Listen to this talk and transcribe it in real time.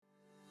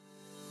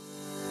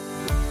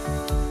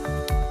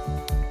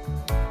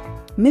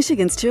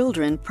Michigan's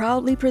Children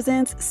proudly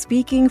presents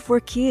Speaking for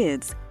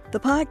Kids, the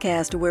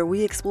podcast where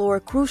we explore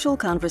crucial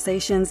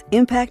conversations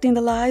impacting the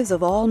lives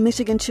of all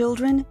Michigan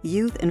children,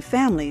 youth, and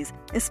families,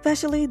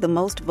 especially the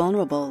most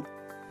vulnerable.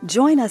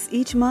 Join us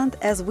each month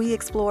as we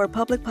explore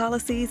public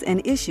policies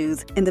and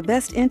issues in the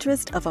best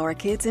interest of our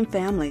kids and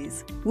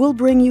families. We'll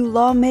bring you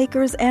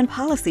lawmakers and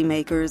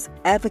policymakers,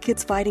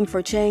 advocates fighting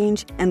for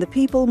change, and the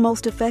people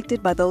most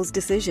affected by those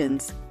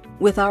decisions.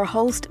 With our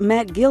host,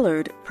 Matt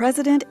Gillard,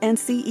 President and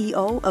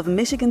CEO of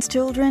Michigan's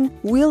Children,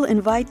 we'll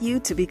invite you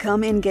to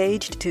become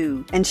engaged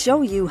too and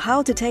show you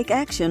how to take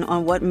action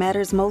on what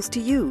matters most to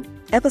you.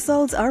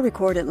 Episodes are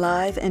recorded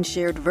live and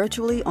shared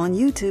virtually on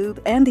YouTube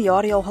and the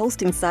audio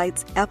hosting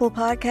sites Apple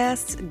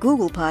Podcasts,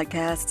 Google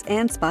Podcasts,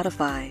 and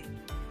Spotify.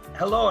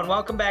 Hello and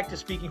welcome back to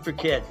Speaking for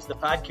Kids, the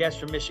podcast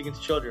from Michigan's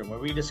Children, where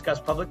we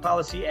discuss public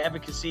policy,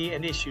 advocacy,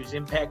 and issues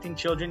impacting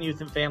children, youth,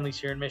 and families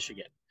here in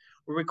Michigan.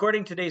 We're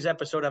recording today's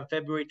episode on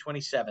February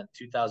 27th,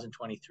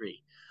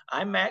 2023.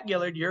 I'm Matt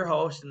Gillard, your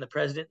host and the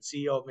President and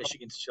CEO of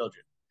Michigan's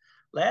Children.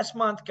 Last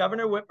month,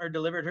 Governor Whitmer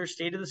delivered her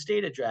State of the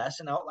State address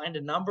and outlined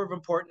a number of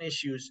important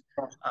issues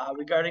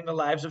regarding the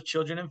lives of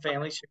children and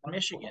families here in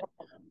Michigan.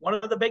 One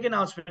of the big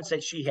announcements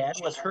that she had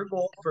was her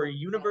goal for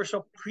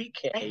universal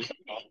pre-K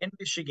in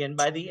Michigan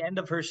by the end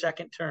of her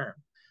second term.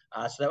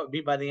 So that would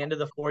be by the end of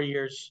the 4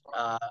 years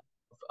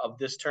of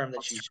this term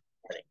that she's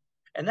starting.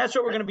 And that's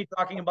what we're going to be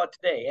talking about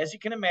today. As you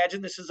can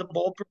imagine, this is a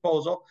bold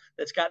proposal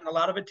that's gotten a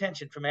lot of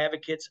attention from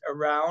advocates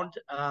around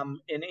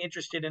and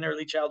interested in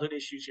early childhood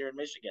issues here in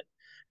Michigan.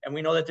 And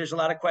we know that there's a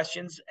lot of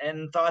questions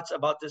and thoughts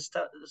about this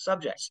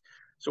subject.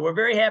 So we're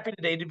very happy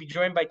today to be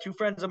joined by two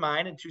friends of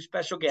mine and two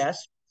special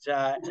guests.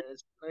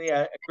 It's really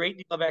a great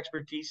deal of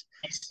expertise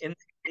in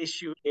this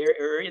issue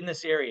or in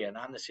this area and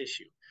on this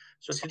issue.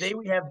 So today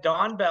we have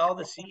Dawn Bell,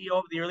 the CEO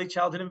of the Early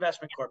Childhood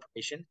Investment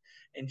Corporation,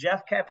 and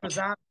Jeff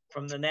Capozano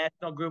from the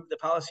national group, the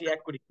Policy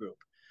Equity Group,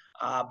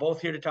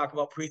 both here to talk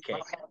about pre-K.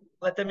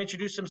 Let them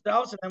introduce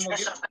themselves and then we'll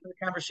get into the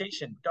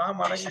conversation. Dawn,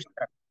 why don't you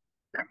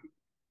start?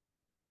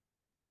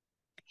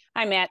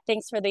 Hi, Matt.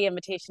 Thanks for the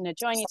invitation to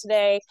join you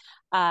today.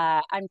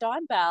 I'm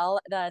Dawn Bell,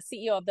 the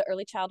CEO of the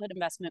Early Childhood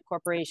Investment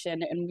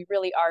Corporation, and we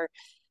really are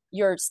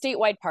your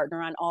statewide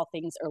partner on all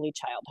things early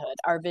childhood.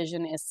 Our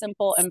vision is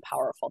simple and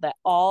powerful, that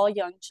all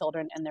young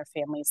children and their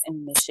families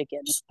in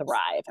Michigan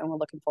thrive, and we're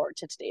looking forward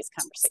to today's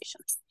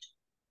conversation.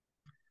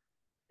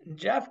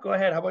 Jeff, go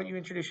ahead. How about you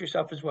introduce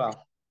yourself as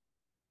well?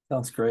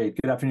 Sounds great.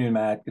 Good afternoon,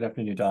 Matt. Good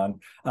afternoon, Dawn.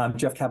 I'm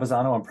Jeff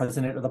Capozano. I'm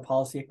president of the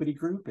Policy Equity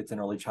Group. It's an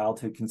early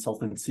childhood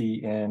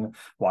consultancy in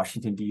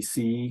Washington,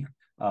 D.C.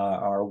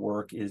 Our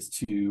work is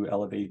to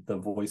elevate the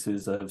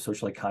voices of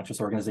socially conscious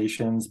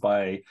organizations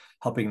by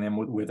helping them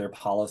with their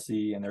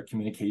policy and their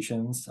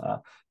communications,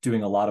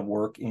 doing a lot of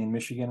work in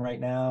Michigan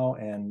right now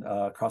and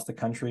across the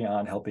country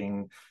on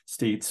helping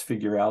states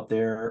figure out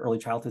their early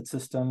childhood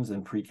systems,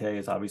 and pre-K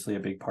is obviously a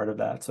big part of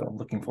that. So I'm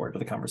looking forward to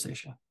the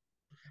conversation.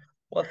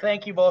 Well,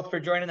 thank you both for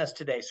joining us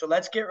today. So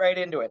let's get right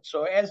into it.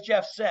 So as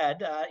Jeff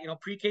said,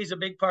 pre-K is a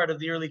big part of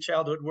the early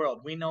childhood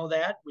world. We know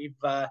that.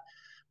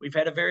 We've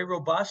had a very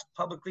robust,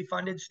 publicly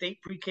funded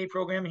state pre-K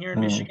program here in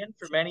Michigan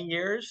for many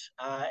years,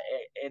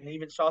 and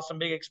even saw some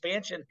big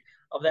expansion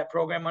of that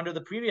program under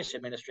the previous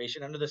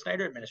administration, under the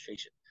Snyder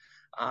administration.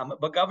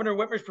 But Governor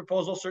Whitmer's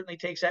proposal certainly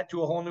takes that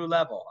to a whole new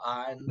level.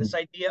 And this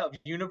idea of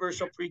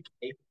universal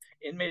pre-K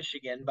in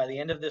Michigan by the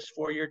end of this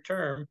 4-year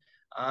term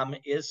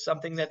is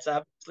something that's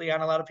obviously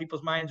on a lot of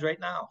people's minds right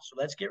now. So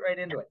let's get right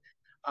into it.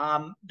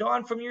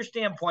 Dawn, from your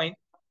standpoint,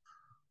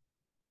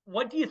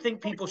 what do you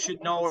think people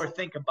should know or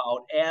think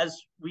about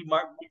as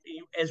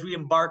we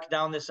embark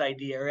down this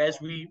idea, or as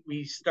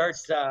we start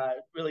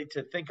really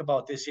to think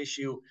about this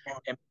issue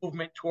and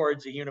movement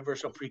towards a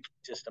universal pre-K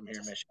system here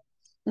in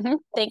Michigan?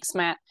 Thanks,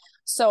 Matt.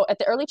 So at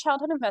the Early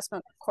Childhood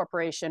Investment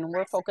Corporation,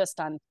 we're focused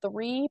on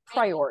 3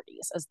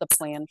 priorities as the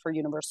plan for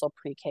universal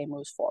pre-K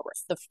moves forward.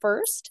 The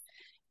first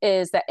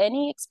is that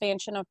any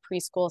expansion of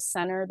preschool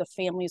center the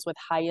families with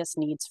highest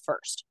needs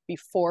first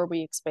before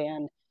we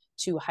expand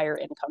to higher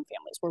income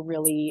families. We're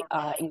really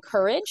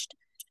encouraged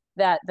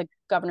that the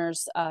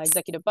governor's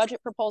executive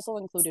budget proposal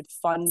included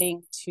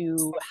funding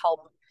to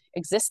help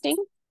existing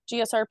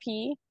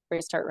GSRP,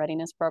 Great Start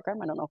Readiness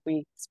Program, I don't know if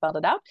we spelled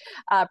it out,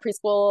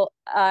 preschool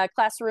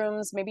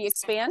classrooms maybe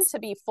expand to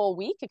be full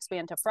week,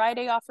 expand to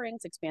Friday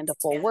offerings, expand to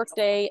full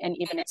workday, and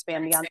even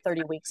expand beyond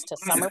 30 weeks to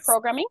summer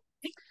programming.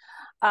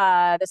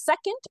 The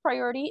second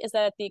priority is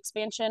that the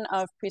expansion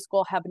of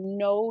preschool have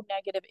no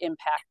negative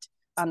impact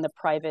on the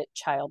private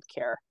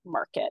childcare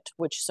market,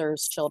 which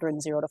serves children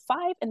 0 to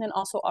 5, and then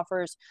also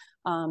offers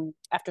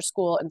after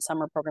school and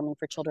summer programming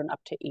for children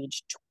up to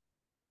age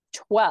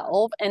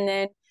 12. And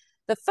then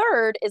the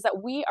third is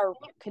that we are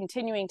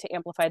continuing to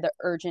amplify the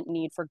urgent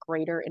need for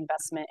greater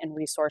investment and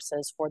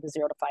resources for the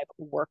 0 to 5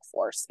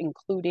 workforce,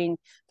 including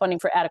funding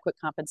for adequate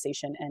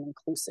compensation and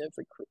inclusive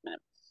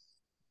recruitment.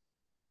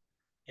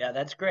 Yeah,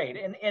 that's great.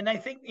 And I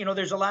think,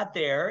 there's a lot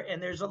there,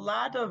 and there's a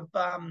lot of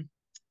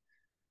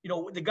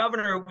the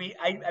governor,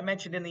 I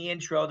mentioned in the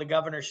intro, the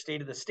governor's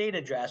State of the State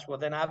address. Well,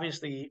 then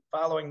obviously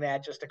following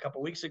that just a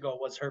couple of weeks ago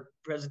was her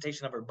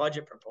presentation of her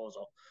budget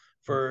proposal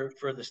for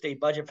the state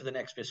budget for the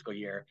next fiscal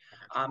year.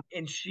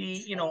 And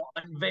she,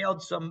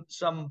 unveiled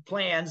some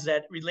plans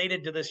that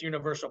related to this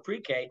universal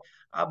pre-K,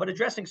 but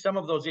addressing some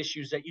of those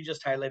issues that you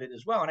just highlighted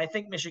as well. And I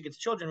think Michigan's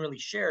Children really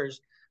shares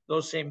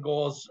those same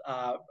goals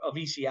of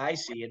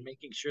ECIC and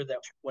making sure that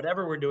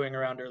whatever we're doing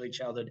around early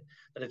childhood,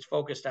 that it's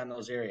focused on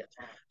those areas.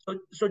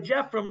 So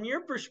Jeff, from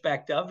your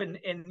perspective, and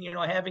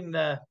having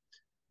the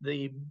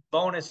added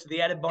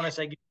bonus,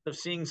 I guess, of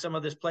seeing some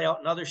of this play out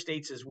in other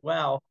states as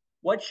well,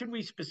 what should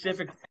we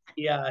specifically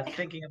be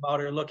thinking about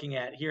or looking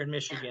at here in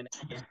Michigan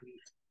as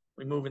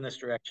we move in this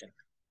direction?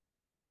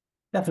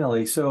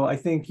 Definitely. So I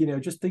think,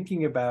 just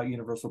thinking about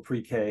universal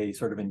pre-K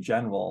sort of in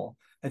general,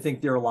 I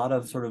think there are a lot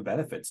of sort of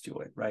benefits to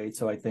it, right?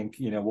 So I think,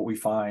 what we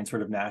find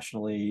sort of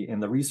nationally in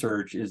the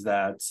research is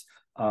that,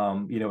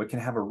 it can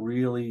have a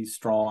really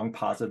strong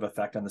positive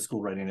effect on the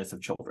school readiness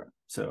of children.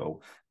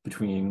 So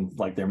between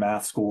like their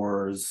math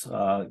scores,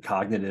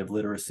 cognitive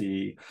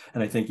literacy,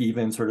 and I think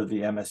even sort of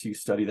the MSU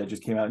study that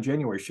just came out in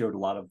January showed a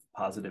lot of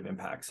positive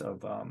impacts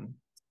of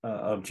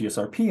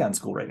GSRP on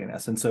school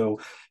readiness. And so,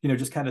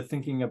 just kind of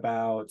thinking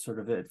about sort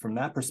of it from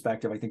that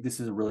perspective, I think this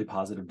is a really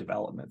positive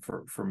development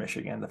for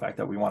Michigan, the fact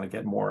that we want to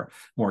get more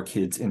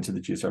kids into the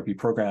GSRP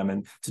program.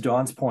 And to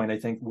Dawn's point, I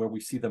think where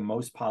we see the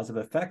most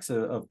positive effects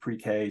of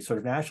pre-K sort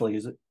of nationally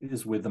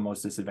is with the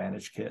most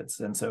disadvantaged kids.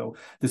 And so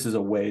this is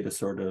a way to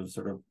sort of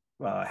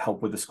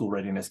help with the school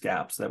readiness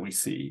gaps that we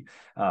see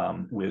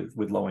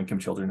with low-income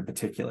children in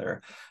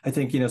particular. I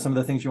think, some of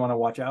the things you want to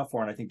watch out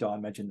for, and I think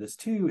Dawn mentioned this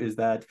too, is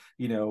that,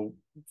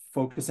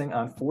 focusing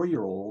on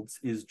 4-year-olds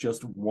is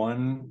just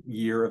 1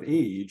 year of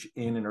age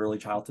in an early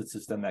childhood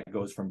system that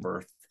goes from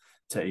birth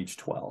to age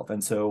 12.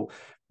 And so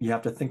you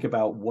have to think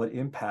about what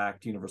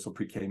impact universal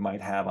pre-K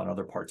might have on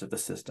other parts of the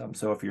system.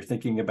 So if you're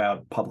thinking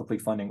about publicly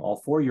funding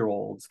all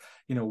 4-year-olds,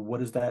 what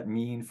does that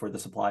mean for the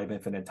supply of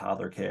infant and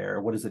toddler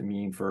care? What does it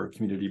mean for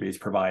community-based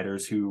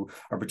providers who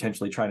are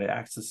potentially trying to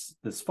access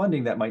this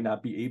funding that might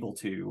not be able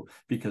to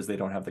because they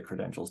don't have the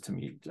credentials to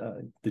meet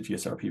the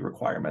GSRP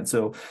requirements?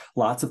 So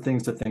lots of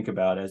things to think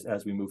about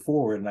as we move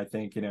forward. And I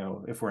think,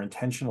 if we're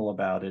intentional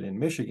about it in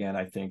Michigan,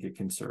 I think it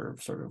can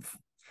serve sort of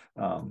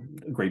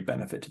great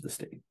benefit to the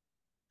state.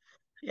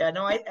 Yeah,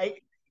 no,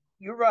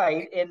 you're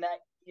right. And,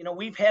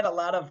 we've had a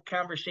lot of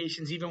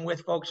conversations even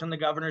with folks in the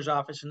governor's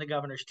office and the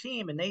governor's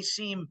team, and they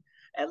seem,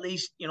 at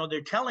least,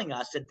 they're telling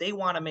us that they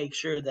want to make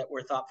sure that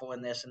we're thoughtful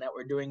in this and that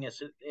we're doing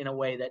this in a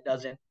way that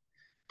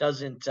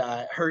doesn't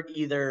hurt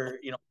either,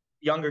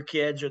 younger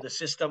kids or the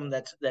system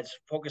that's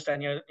focused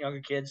on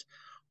younger kids,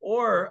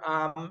 or,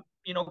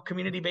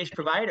 community-based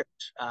providers.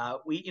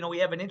 We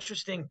have an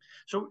interesting,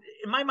 so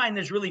in my mind,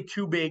 there's really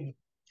two big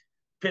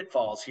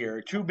pitfalls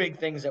here, two big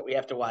things that we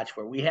have to watch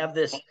for. We have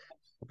this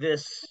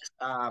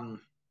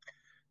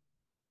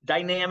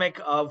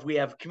dynamic of, we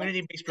have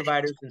community-based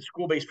providers and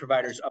school-based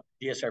providers up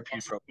the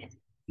GSRP program.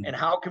 And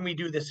how can we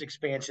do this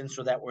expansion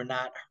so that we're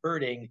not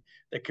hurting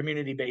the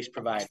community-based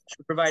providers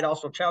who provide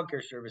also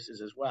childcare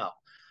services as well?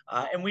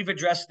 And we've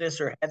addressed this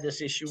or had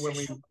this issue when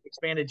we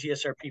expanded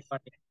GSRP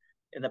funding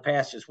in the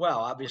past as well.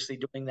 Obviously,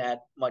 doing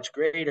that much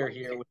greater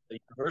here with the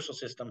universal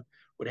system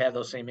would have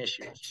those same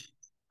issues.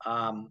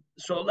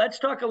 So let's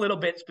talk a little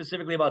bit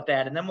specifically about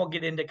that, and then we'll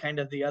get into kind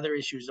of the other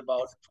issues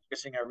about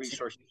focusing our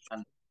resources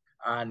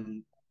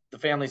on the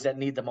families that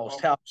need the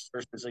most help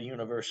versus a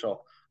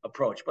universal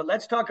approach. But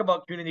let's talk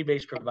about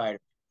community-based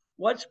providers.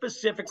 What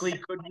specifically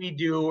could we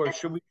do, or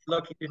should we be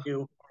looking to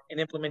do in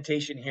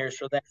implementation here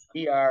so that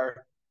we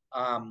are,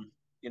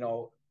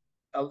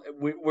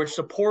 we're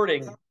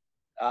supporting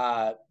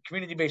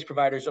community-based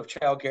providers of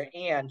childcare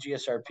and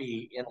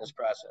GSRP in this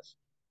process?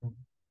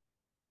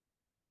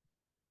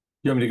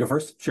 You want me to go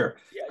first? Sure.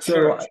 Yeah,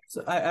 sure.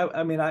 So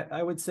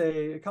I would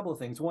say a couple of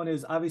things. One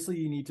is, obviously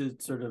you need to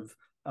sort of,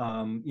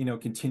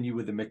 continue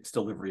with the mixed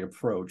delivery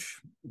approach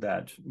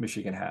that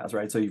Michigan has,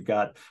 right? So you've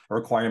got a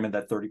requirement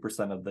that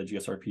 30% of the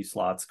GSRP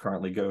slots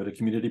currently go to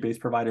community-based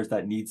providers.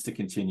 That needs to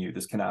continue.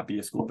 This cannot be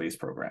a school-based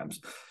programs.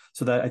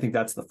 So I think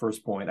that's the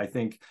first point. I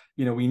think,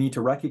 we need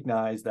to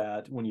recognize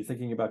that when you're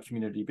thinking about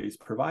community-based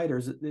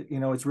providers,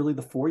 it's really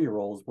the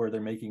 4-year-olds where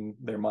they're making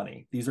their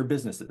money. These are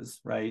businesses,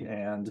 right?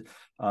 And,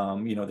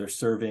 they're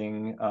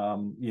serving,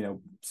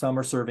 some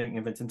are serving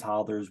infants and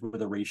toddlers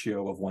with a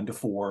ratio of 1 to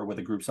 4 with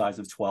a group size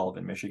of 12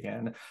 in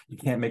Michigan. You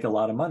can't make a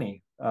lot of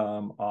money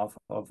off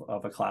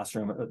of a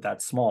classroom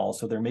that's small.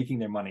 So they're making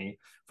their money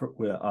from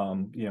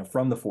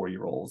the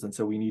 4-year-olds. And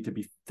so we need to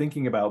be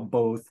thinking about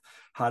both,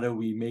 how do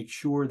we make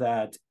sure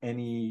that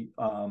any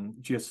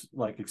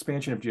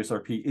expansion of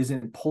GSRP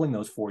isn't pulling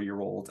those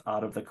 4-year-olds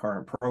out of the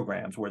current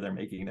programs where they're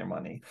making their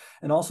money.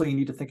 And also you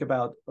need to think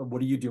about,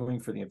 what are you doing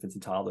for the infants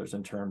and toddlers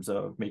in terms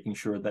of making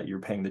sure that you're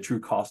paying the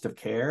true cost of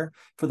care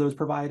for those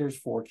providers,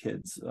 for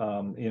kids,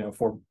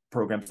 for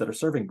programs that are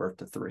serving birth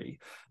to 3.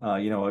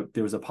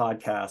 There was a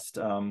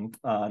podcast on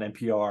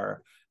NPR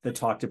that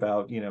talked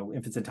about,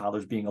 infants and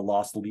toddlers being a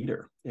lost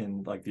leader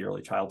in like the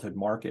early childhood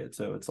market.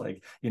 So it's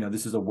like,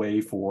 this is a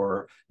way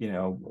for,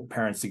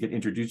 parents to get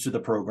introduced to the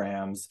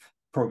programs.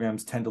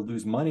 Programs tend to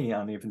lose money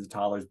on the infants and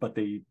toddlers, but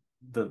the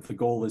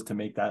goal is to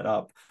make that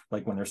up,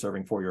 like when they're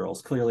serving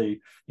 4-year-olds.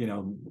 Clearly,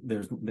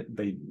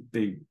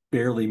 they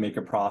barely make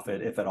a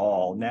profit, if at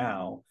all,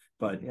 now,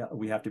 but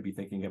we have to be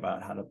thinking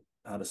about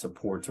how to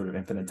support sort of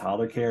infant and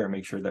toddler care and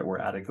make sure that we're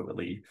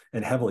adequately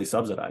and heavily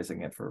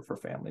subsidizing it for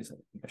families in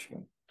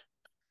Michigan.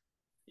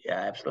 Yeah,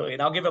 absolutely.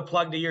 And I'll give a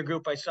plug to your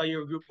group. I saw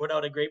your group put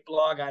out a great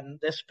blog on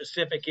this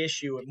specific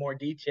issue in more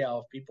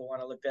detail. If people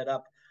want to look that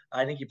up,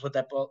 I think you put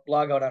that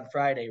blog out on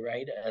Friday,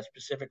 right?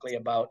 Specifically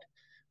about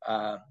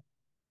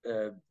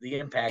the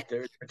impact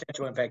or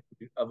potential impact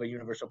of a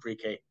universal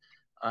pre-K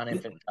on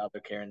infant and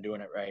toddler care and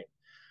doing it right.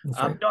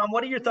 Right. Don,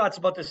 what are your thoughts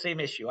about the same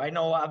issue? I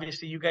know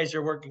obviously you guys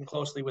are working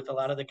closely with a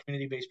lot of the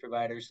community-based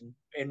providers,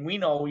 and we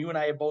know, you and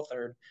I have both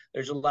heard,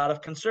 there's a lot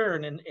of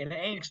concern and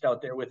angst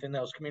out there within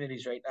those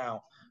communities right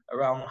now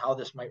around how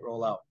this might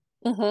roll out.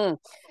 Mm-hmm.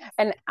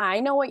 And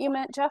I know what you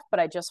meant, Jeff, but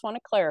I just want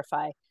to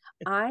clarify.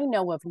 I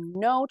know of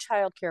no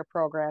child care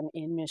program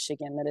in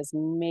Michigan that is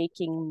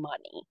making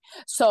money.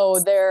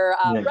 So their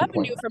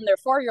revenue from their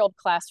 4-year-old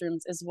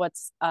classrooms is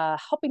what's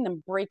helping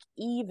them break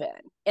even.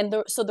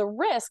 And so the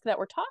risk that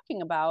we're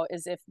talking about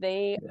is if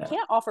they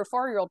can't offer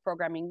 4-year-old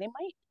programming, they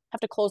might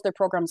have to close their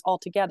programs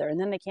altogether, and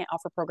then they can't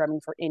offer programming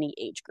for any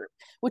age group,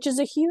 which is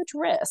a huge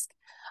risk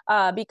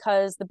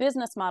because the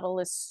business model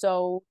is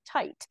so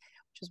tight,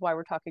 which is why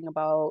we're talking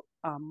about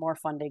more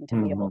funding to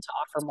be able to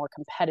offer more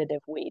competitive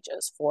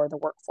wages for the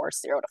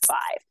workforce 0 to 5.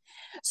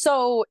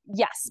 So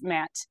yes,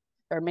 Matt,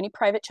 there are many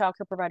private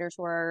childcare providers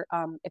who are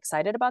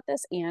excited about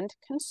this and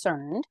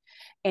concerned.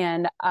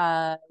 And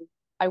I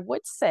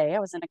would say I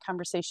was in a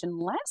conversation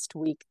last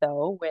week,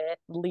 though, with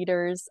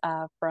leaders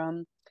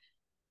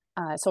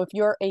so if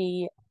you're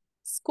a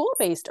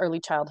school-based early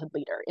childhood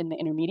leader in the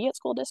intermediate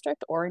school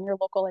district or in your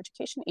local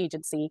education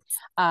agency,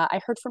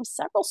 I heard from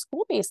several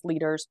school-based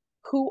leaders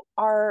who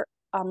are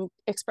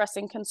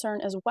expressing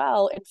concern as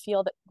well and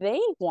feel that they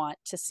want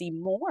to see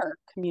more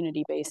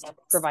community-based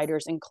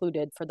providers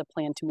included for the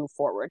plan to move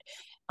forward.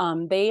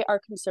 They are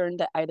concerned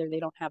that either they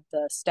don't have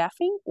the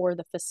staffing or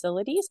the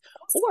facilities,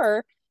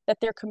 or that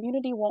their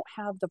community won't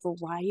have the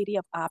variety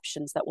of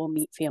options that will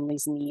meet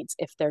families' needs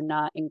if they're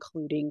not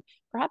including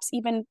perhaps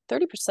even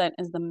 30%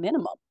 as the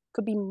minimum.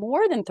 Could be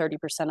more than 30%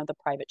 of the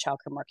private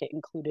childcare market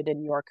included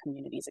in your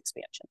community's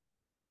expansion.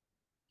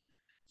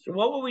 So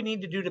what will we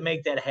need to do to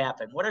make that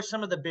happen? What are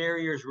some of the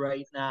barriers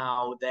right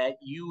now that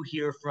you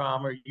hear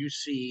from or you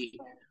see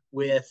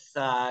with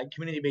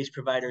community-based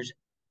providers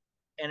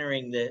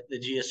entering the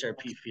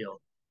GSRP field?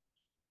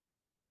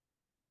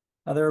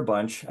 There are a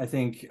bunch. I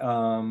think,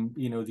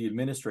 the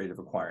administrative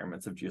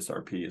requirements of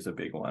GSRP is a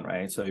big one,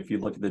 right? So if you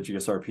look at the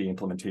GSRP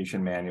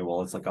implementation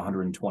manual, it's like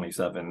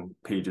 127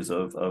 pages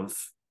of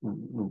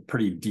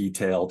pretty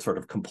detailed sort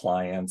of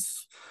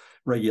compliance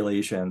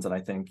regulations. And I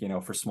think,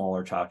 for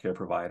smaller childcare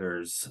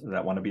providers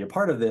that want to be a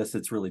part of this,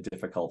 it's really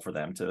difficult for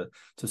them to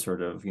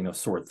sort of,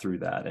 sort through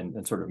that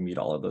and sort of meet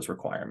all of those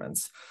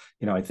requirements.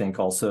 I think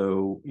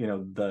also,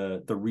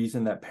 the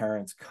reason that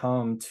parents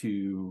come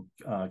to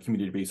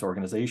community-based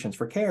organizations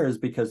for care is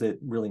because it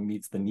really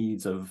meets the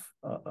needs of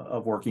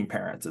working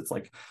parents. It's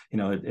like,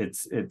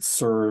 it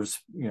serves,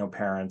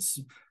 parents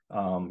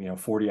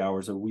 40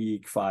 hours a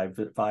week,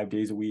 five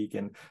days a week.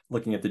 And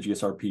looking at the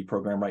GSRP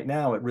program right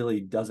now, it really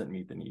doesn't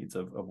meet the needs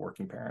of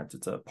working parents.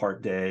 It's a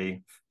part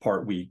day,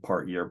 part week,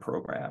 part year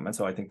program. And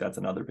so I think that's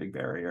another big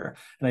barrier.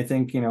 And I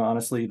think,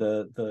 honestly,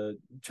 the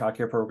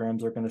childcare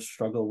programs are going to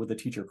struggle with the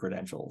teacher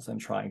credentials and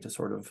trying to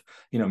sort of,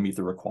 meet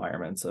the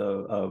requirements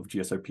of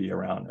GSRP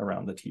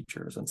around the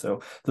teachers. And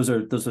so those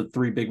are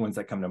 3 big ones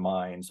that come to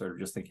mind, sort of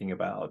just thinking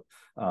about,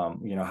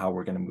 how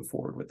we're going to move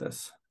forward with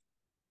this.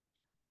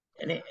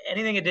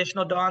 Anything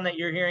additional, Dawn, that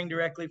you're hearing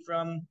directly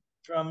from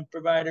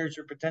providers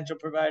or potential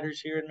providers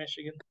here in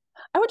Michigan?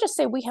 I would just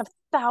say we have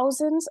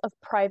thousands of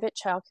private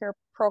childcare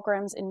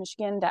programs in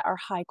Michigan that are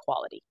high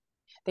quality.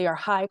 They are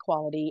high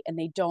quality and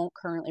they don't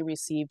currently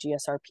receive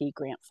GSRP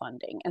grant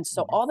funding. And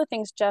so all the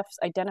things Jeff's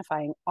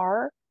identifying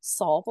are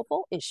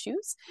solvable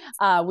issues.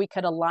 We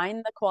could align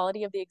the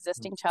quality of the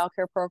existing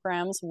childcare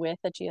programs with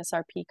a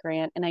GSRP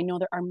grant. And I know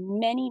there are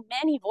many,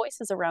 many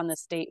voices around the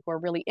state who are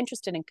really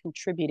interested in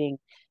contributing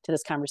to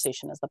this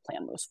conversation as the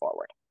plan moves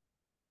forward.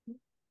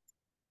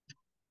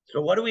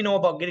 So what do we know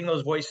about getting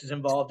those voices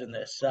involved in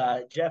this?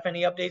 Jeff,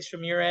 any updates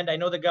from your end? I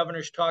know the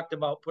governor's talked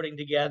about putting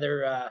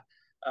together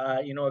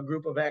a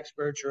group of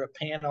experts or a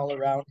panel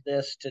around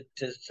this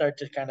to start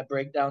to kind of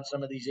break down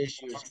some of these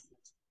issues.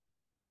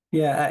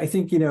 Yeah, I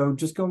think,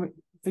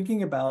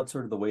 thinking about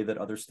sort of the way that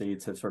other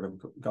states have sort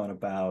of gone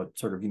about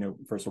sort of,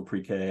 universal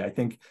pre-K, I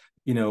think,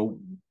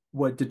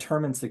 what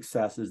determines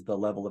success is the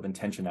level of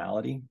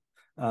intentionality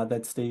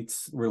that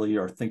states really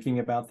are thinking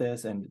about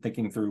this and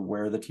thinking through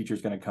where the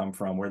teacher's going to come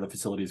from, where the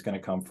facility is going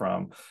to come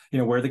from,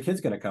 where the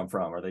kid's going to come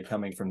from. Are they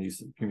coming from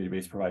these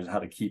community-based providers? How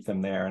to keep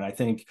them there? And I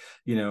think,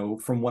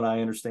 from what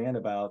I understand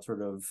about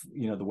sort of,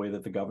 the way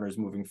that the governor is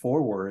moving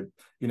forward,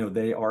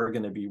 they are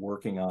going to be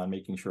working on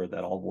making sure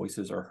that all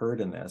voices are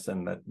heard in this,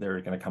 and that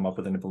they're going to come up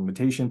with an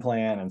implementation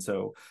plan. And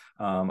so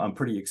I'm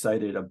pretty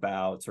excited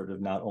about sort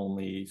of not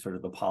only sort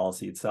of the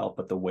policy itself,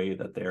 but the way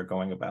that they're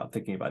going about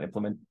thinking about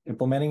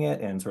implementing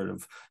it, and sort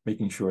of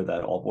making sure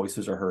that all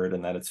voices are heard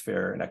and that it's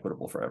fair and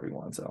equitable for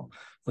everyone. So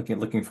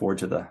looking forward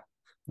to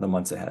the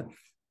months ahead.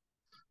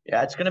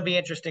 Yeah, it's going to be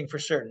interesting for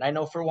certain. I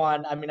know for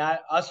one,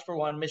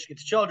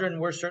 Michigan's Children,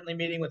 we're certainly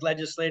meeting with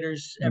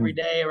legislators every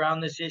day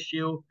around this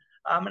issue.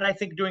 And I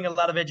think doing a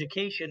lot of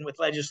education with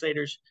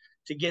legislators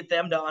to get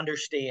them to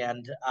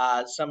understand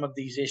some of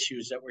these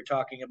issues that we're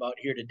talking about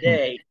here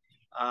today.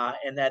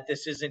 And that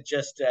this isn't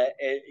just,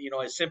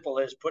 as simple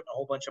as putting a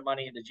whole bunch of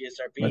money into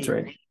GSRP. That's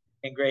right.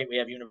 And great, we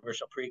have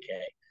universal pre-K.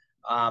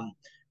 And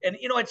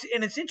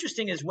it's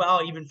interesting as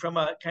well, even from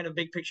a kind of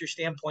big picture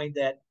standpoint,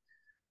 that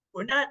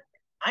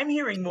I'm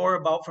hearing more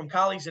about from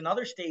colleagues in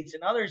other states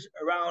and others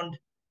around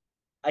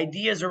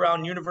ideas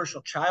around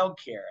universal child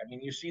care. I mean,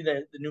 you see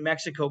the New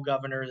Mexico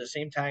governor, the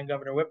same time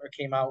Governor Whitmer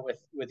came out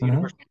with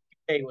universal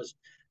pre-K, was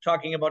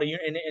talking about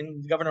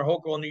and Governor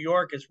Hochul in New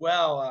York as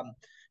well.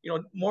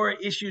 More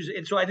issues.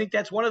 And so I think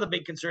that's one of the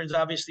big concerns,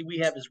 obviously, we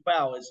have as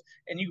well,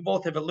 and you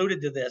both have alluded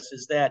to this,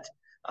 is that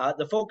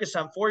the focus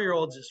on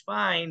 4-year-olds is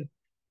fine,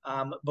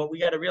 but we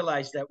got to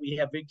realize that we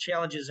have big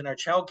challenges in our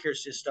childcare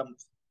system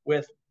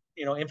with,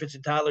 infants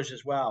and toddlers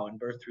as well, and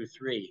birth through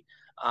 3.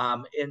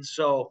 And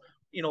so,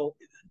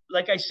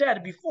 like I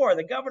said before,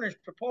 the governor's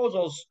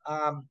proposals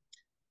are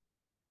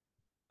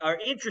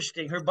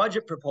interesting. Her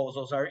budget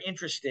proposals are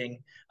interesting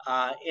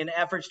in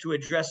efforts to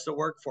address the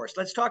workforce.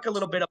 Let's talk a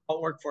little bit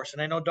about workforce.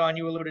 And I know, Dawn,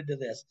 you alluded to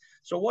this.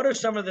 So what are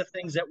some of the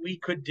things that we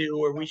could do,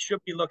 or we should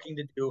be looking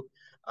to do,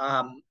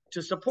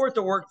 to support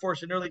the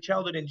workforce in early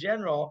childhood in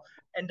general,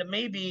 and to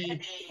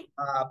maybe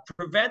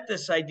prevent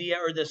this idea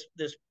or this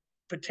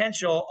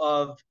potential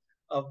of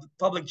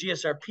public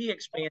GSRP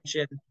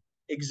expansion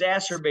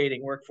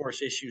exacerbating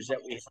workforce issues that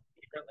we have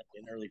currently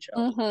in early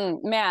childhood?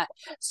 Matt,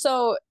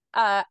 so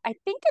I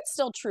think it's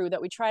still true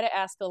that we try to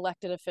ask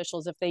elected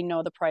officials if they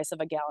know the price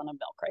of a gallon of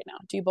milk right now.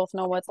 Do you both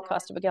know what the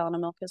cost of a gallon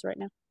of milk is right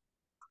now?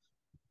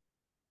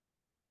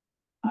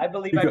 I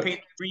believe I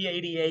paid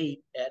 $3.88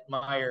 at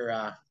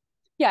Meijer.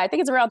 Yeah, I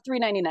think it's around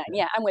 $3.99.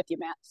 Yeah, I'm with you,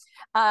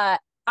 Matt.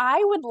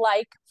 I would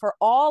like for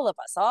all of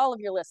us, all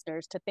of your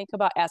listeners, to think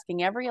about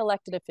asking every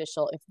elected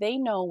official if they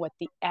know what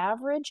the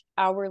average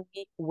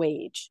hourly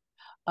wage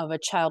of a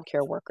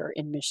childcare worker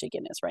in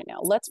Michigan is right now.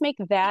 Let's make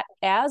that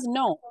as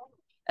known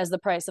as the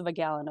price of a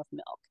gallon of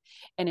milk.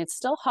 And it's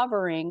still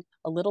hovering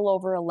a little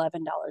over $11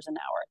 an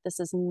hour. This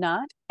is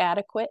not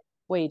adequate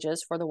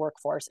wages for the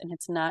workforce, and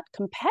it's not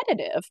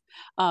competitive,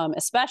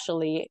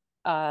 especially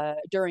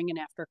during and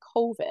after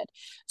COVID.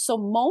 So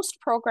most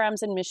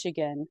programs in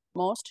Michigan,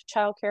 most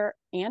childcare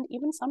and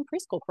even some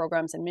preschool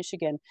programs in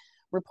Michigan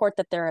report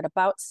that they're at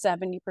about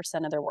 70%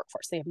 of their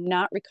workforce. They have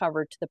not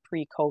recovered to the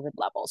pre-COVID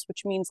levels,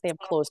 which means they have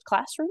closed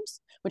classrooms,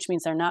 which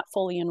means they're not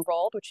fully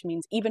enrolled, which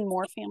means even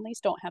more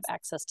families don't have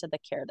access to the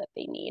care that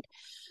they need.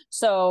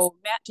 So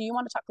Matt, do you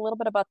want to talk a little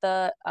bit about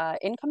the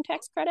income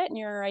tax credit and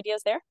your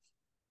ideas there?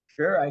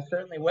 Sure, I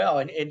certainly will.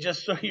 And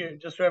just so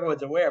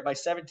everyone's aware, my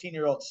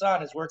 17-year-old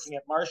son is working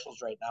at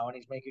Marshall's right now, and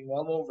he's making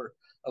well over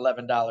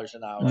 $11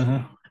 an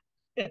hour.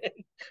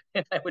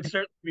 And I would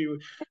certainly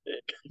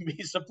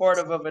be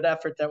supportive of an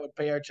effort that would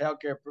pay our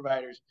childcare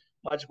providers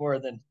much more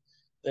than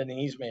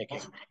he's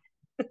making.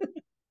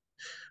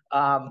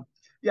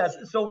 Yes.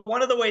 So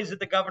one of the ways that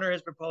the governor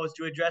has proposed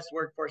to address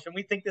workforce, and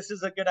we think this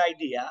is a good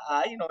idea.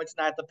 It's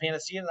not the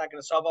panacea, not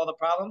going to solve all the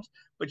problems,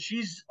 but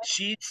she's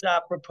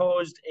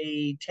proposed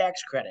a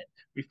tax credit,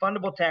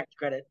 refundable tax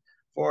credit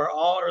for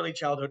all early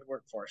childhood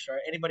workforce, or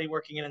anybody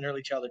working in an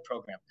early childhood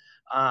program.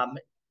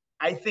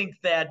 I think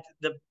that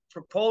the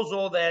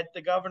proposal that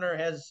the governor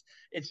has,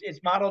 it's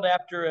modeled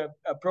after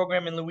a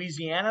program in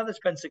Louisiana that's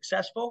been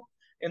successful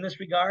in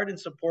this regard in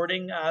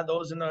supporting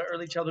those in the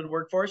early childhood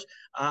workforce.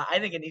 I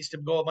think it needs to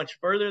go much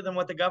further than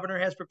what the governor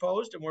has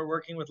proposed, and we're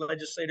working with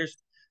legislators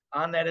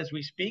on that as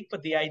we speak.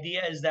 But the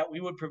idea is that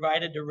we would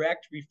provide a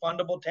direct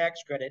refundable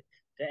tax credit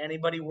to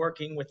anybody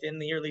working within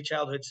the early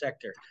childhood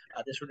sector.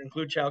 This would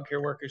include child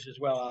care workers as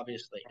well,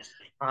 obviously.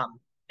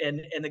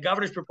 And the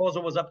governor's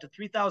proposal was up to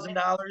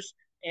 $3,000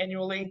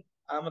 annually.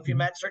 If you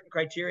met certain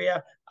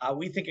criteria,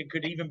 we think it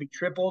could even be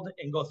tripled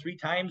and go 3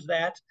 times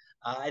that.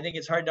 I think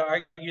it's hard to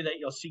argue that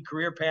you'll see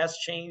career paths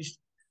changed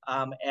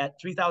at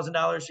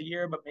 $3,000 a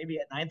year, but maybe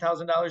at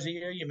 $9,000 a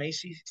year, you may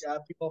see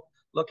people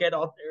look at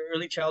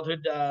early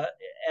childhood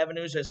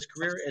avenues as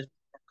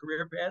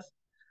career paths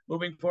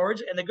moving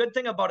forwards. And the good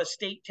thing about a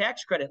state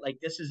tax credit like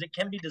this is it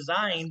can be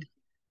designed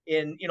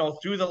in,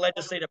 through the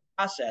legislative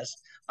process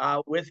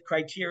with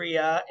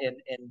criteria and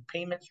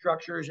payment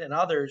structures and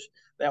others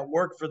that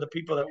work for the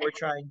people that we're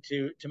trying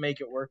to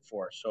make it work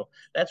for. So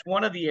that's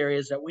one of the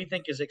areas that we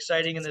think is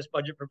exciting in this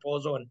budget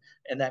proposal,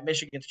 and that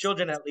Michigan's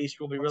Children, at least,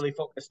 will be really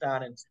focused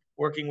on and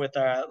working with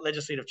our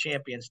legislative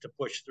champions to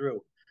push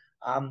through.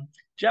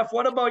 Jeff,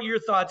 what about your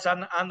thoughts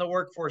on the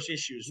workforce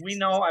issues? We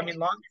know,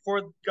 long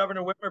before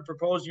Governor Whitmer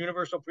proposed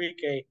universal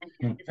pre-K,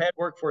 we've had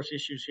workforce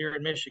issues here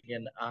in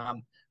Michigan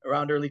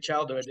around early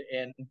childhood,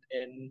 and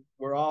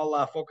we're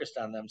all focused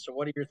on them. So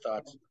what are your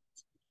thoughts?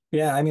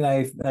 Yeah,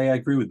 I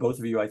agree with both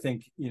of you. I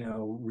think,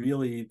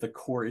 really the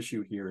core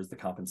issue here is the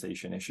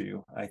compensation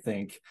issue. I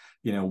think,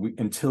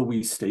 until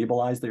we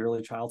stabilize the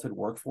early childhood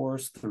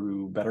workforce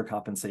through better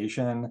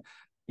compensation,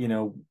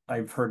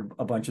 I've heard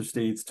a bunch of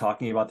states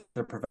talking about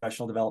their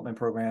professional development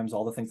programs,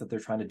 all the things that they're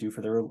trying to do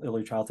for their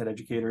early childhood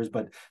educators,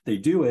 but they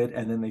do it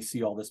and then they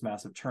see all this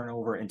massive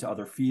turnover into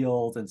other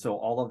fields. And so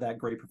all of that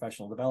great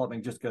professional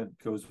development just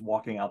goes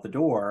walking out the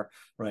door,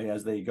 right,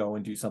 as they go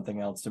and do something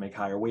else to make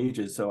higher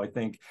wages. So I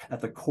think at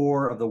the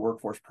core of the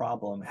workforce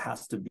problem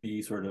has to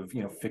be sort of,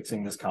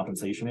 fixing this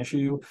compensation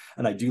issue.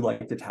 And I do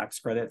like the tax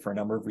credit for a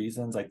number of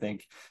reasons. I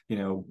think,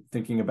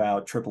 thinking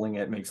about tripling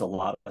it makes a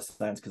lot of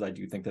sense, because I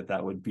do think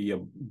that would be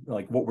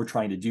like what we're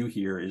trying to do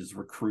here is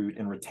recruit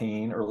and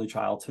retain early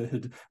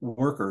childhood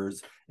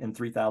workers, and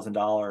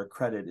 $3,000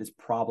 credit is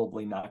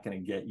probably not going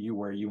to get you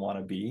where you want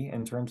to be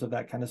in terms of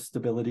that kind of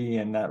stability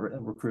and that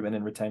recruitment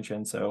and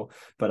retention. So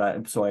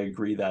I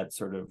agree that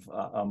sort of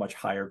a much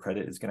higher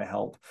credit is going to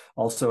help.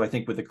 Also, I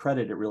think with the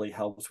credit, it really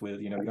helps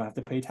with, you don't have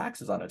to pay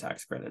taxes on a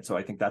tax credit. So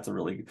I think that's a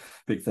really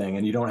big thing.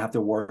 And you don't have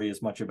to worry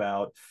as much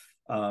about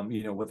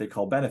what they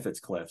call benefits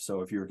cliff.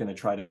 So if you're going to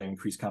try to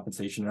increase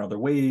compensation in other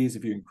ways,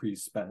 if you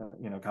increase,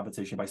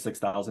 compensation by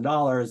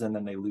 $6,000 and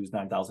then they lose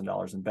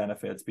 $9,000 in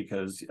benefits,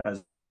 because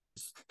as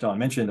Don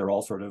mentioned, they're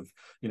all sort of,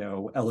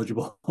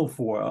 eligible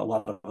for, a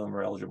lot of them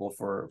are eligible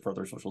for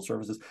further social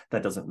services.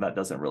 That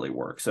doesn't really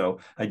work. So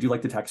I do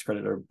like the tax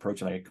credit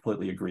approach, and I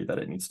completely agree that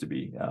it needs to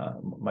be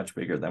much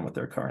bigger than what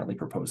they're currently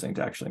proposing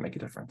to actually make a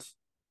difference.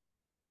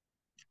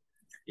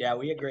 Yeah,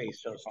 we agree.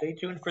 So stay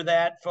tuned for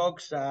that,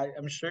 folks.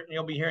 I'm certain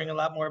you'll be hearing a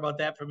lot more about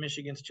that from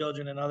Michigan's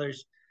Children and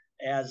others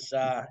as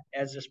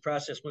this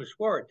process moves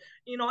forward.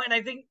 And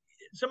I think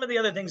some of the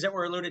other things that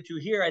were alluded to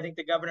here, I think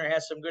the governor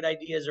has some good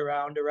ideas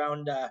around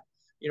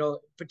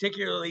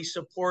particularly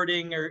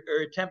supporting or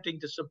attempting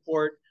to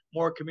support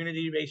more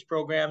community-based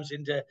programs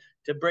into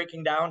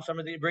breaking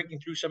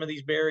through some of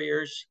these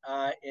barriers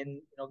in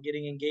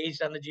getting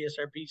engaged on the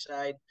GSRP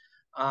side,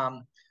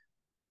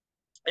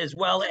 as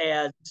well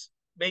as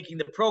making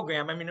the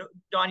program.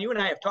 Dawn, you and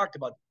I have talked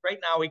about right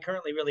now. We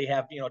currently really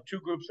have two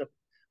groups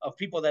of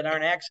people that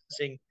aren't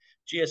accessing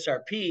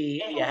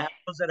GSRP. You have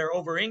those that are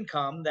over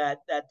income that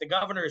the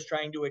governor is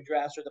trying to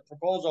address, or the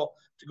proposal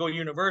to go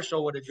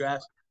universal would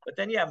address. But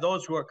then you have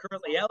those who are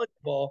currently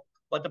eligible,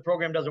 but the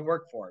program doesn't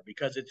work for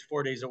because it's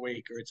 4 days a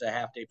week, or it's a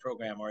half-day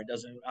program, or it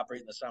doesn't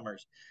operate in the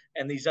summers,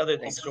 and these other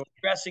things. So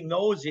addressing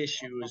those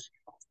issues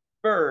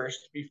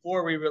first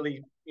before we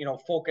really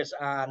focus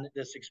on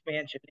this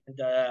expansion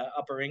into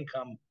upper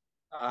income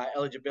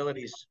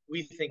eligibilities,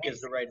 we think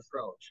is the right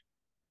approach.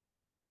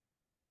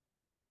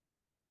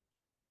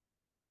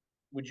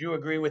 Would you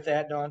agree with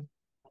that, Dawn?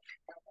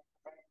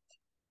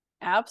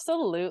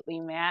 Absolutely,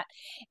 Matt.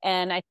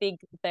 And I think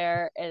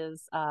there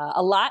is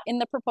a lot in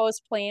the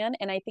proposed plan,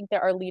 and I think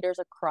there are leaders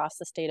across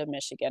the state of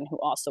Michigan who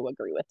also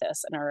agree with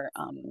this and are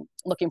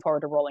looking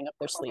forward to rolling up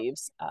their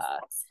sleeves.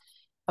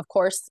 Of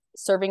course,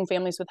 serving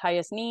families with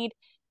highest need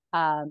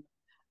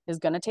is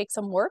going to take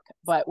some work,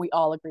 but we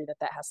all agree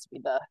that has to be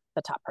the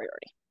top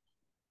priority.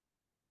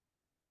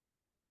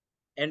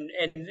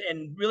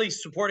 And really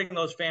supporting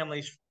those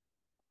families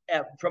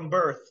from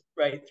birth,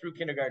 right, through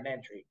kindergarten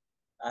entry,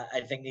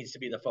 I think needs to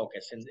be the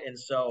focus. And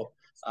so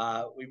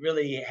we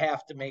really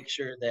have to make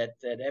sure that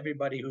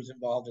everybody who's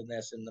involved in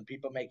this and the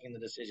people making the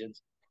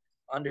decisions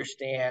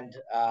understand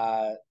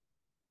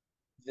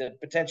the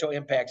potential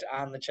impacts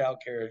on the child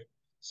care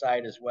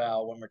side as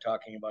well when we're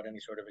talking about any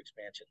sort of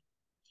expansion.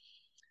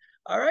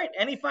 All right.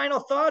 Any final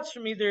thoughts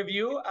from either of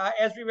you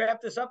as we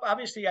wrap this up?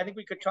 Obviously, I think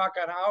we could talk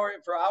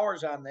for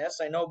hours on this.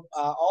 I know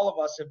all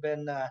of us have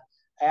been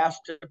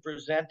asked to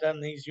present on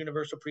these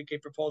universal pre-K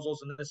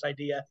proposals and this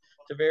idea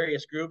to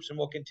various groups, and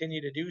we'll continue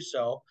to do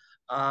so.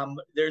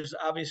 There's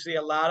obviously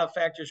a lot of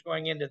factors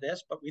going into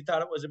this, but we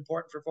thought it was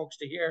important for folks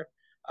to hear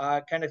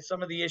kind of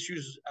some of the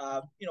issues,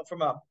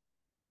 from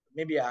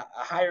maybe a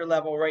higher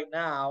level right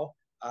now,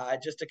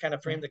 just to kind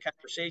of frame the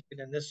conversation.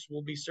 And this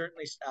will be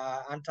certainly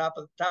on top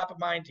of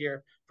mind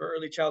here for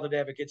early childhood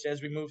advocates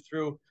as we move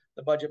through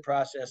the budget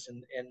process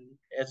and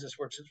as this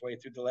works its way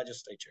through the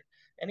legislature.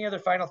 Any other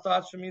final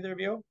thoughts from either of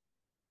you?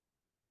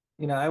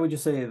 I would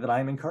just say that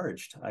I'm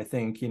encouraged. I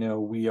think,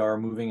 we are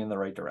moving in the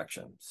right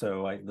direction.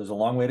 So there's a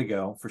long way to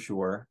go for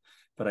sure.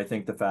 But I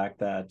think the fact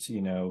that,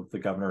 the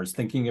governor is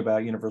thinking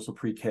about universal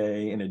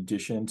pre-K in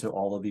addition to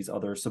all of these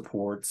other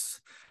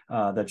supports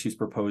that she's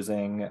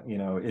proposing,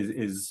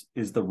 is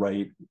the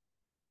right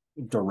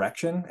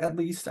direction, at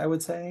least, I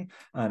would say.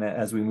 And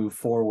as we move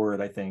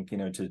forward, I think,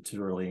 to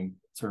really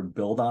sort of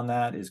build on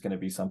that is going to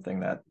be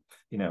something that,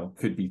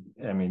 could be,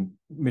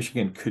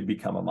 Michigan could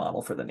become a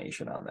model for the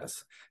nation on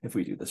this if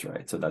we do this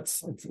right. So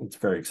it's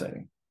very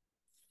exciting.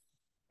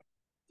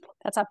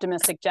 That's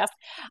optimistic, Jeff.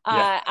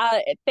 Yeah.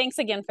 Thanks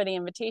again for the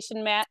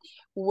invitation, Matt.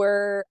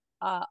 We're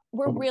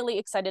really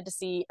excited to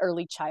see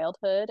early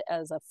childhood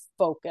as a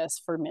focus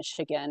for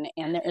Michigan,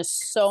 and there is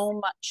so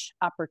much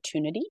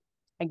opportunity.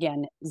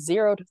 Again,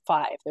 0 to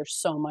 5, there's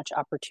so much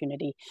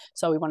opportunity.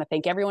 So we want to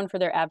thank everyone for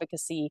their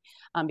advocacy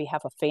on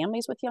behalf of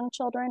families with young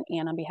children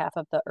and on behalf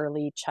of the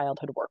early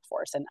childhood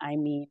workforce. And I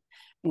mean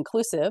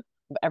inclusive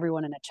of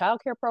everyone in a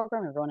childcare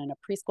program, everyone in a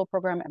preschool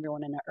program,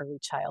 everyone in an early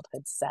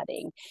childhood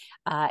setting.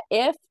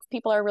 If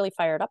people are really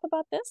fired up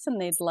about this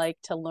and they'd like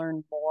to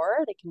learn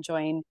more, they can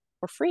join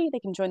for free. They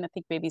can join the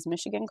Think Babies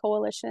Michigan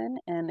Coalition,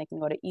 and they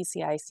can go to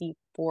ECIC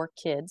 4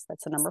 Kids,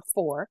 that's the number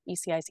 4,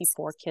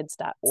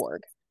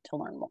 ECIC4kids.org to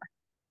learn more.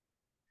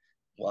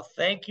 Well,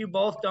 thank you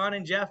both, Dawn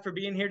and Jeff, for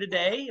being here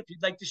today. If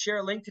you'd like to share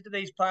a link to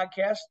today's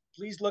podcast,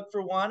 please look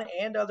for one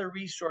and other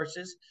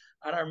resources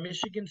on our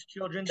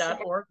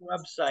michiganschildren.org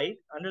website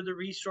under the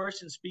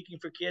Resource and Speaking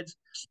for Kids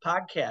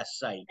podcast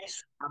site.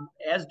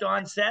 As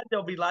Dawn said,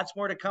 there'll be lots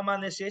more to come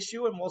on this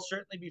issue, and we'll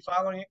certainly be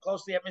following it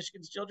closely at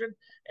Michigan's Children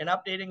and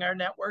updating our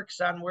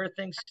networks on where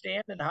things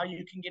stand and how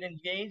you can get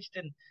engaged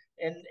and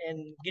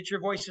get your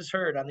voices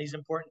heard on these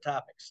important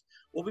topics.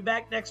 We'll be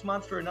back next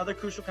month for another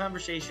crucial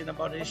conversation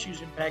about issues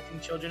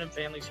impacting children and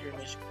families here in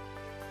Michigan.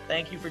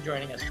 Thank you for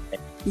joining us today.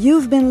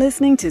 You've been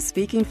listening to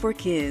Speaking for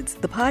Kids,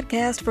 the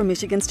podcast for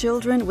Michigan's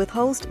Children with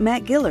host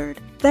Matt Gillard.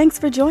 Thanks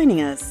for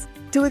joining us.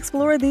 To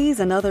explore these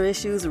and other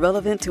issues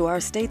relevant to our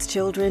state's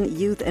children,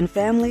 youth, and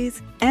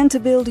families, and to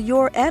build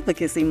your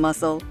advocacy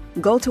muscle,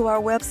 go to our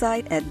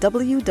website at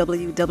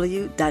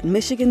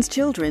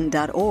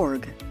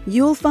www.michiganschildren.org.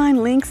 You'll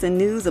find links and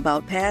news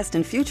about past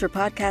and future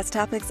podcast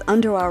topics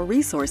under our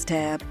Resource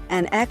tab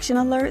and action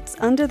alerts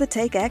under the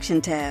Take Action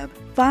tab.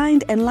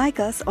 Find and like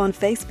us on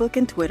Facebook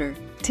and Twitter.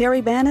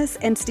 Terry Bannis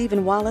and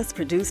Stephen Wallace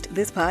produced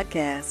this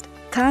podcast.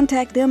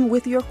 Contact them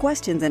with your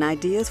questions and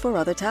ideas for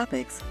other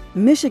topics.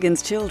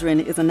 Michigan's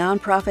Children is a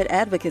nonprofit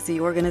advocacy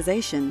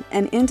organization,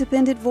 an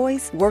independent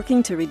voice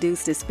working to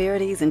reduce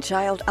disparities in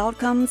child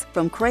outcomes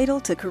from cradle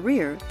to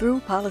career through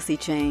policy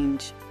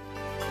change.